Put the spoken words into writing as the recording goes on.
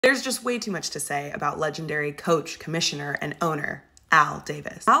There's just way too much to say about legendary coach, commissioner, and owner Al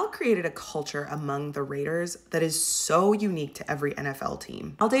Davis. Al created a culture among the Raiders that is so unique to every NFL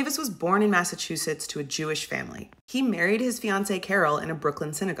team. Al Davis was born in Massachusetts to a Jewish family. He married his fiancée Carol in a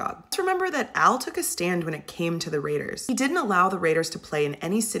Brooklyn synagogue. Let's remember that Al took a stand when it came to the Raiders. He didn't allow the Raiders to play in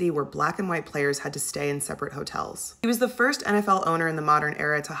any city where black and white players had to stay in separate hotels. He was the first NFL owner in the modern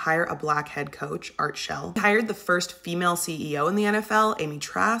era to hire a black head coach, Art Shell. He hired the first female CEO in the NFL, Amy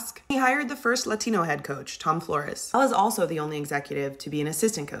Trask. He hired the first Latino head coach, Tom Flores. Al is also the only executive to be an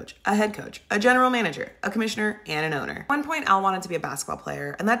assistant coach, a head coach, a general manager, a commissioner, and an owner. At one point, Al wanted to be a basketball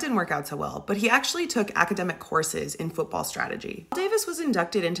player, and that didn't work out so well, but he actually took academic courses in football strategy. Al Davis was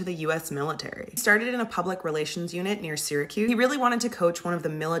inducted into the U.S. military. He started in a public relations unit near Syracuse. He really wanted to coach one of the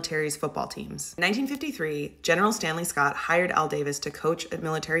military's football teams. In 1953, General Stanley Scott hired Al Davis to coach a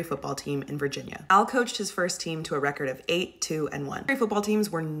military football team in Virginia. Al coached his first team to a record of 8-2-1. Military football teams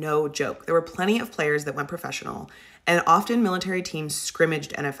were no joke. There were plenty of players that went professional, and often military teams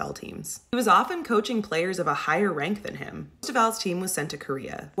scrimmaged NFL teams. He was often coaching players of a higher rank than him. Most of Al's team was sent to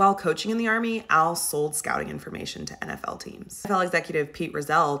Korea. While coaching in the Army, Al sold scouting information to NFL teams. NFL executive Pete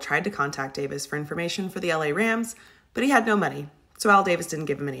Rozelle tried to contact Davis for information for the LA Rams, but he had no money, so Al Davis didn't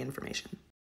give him any information.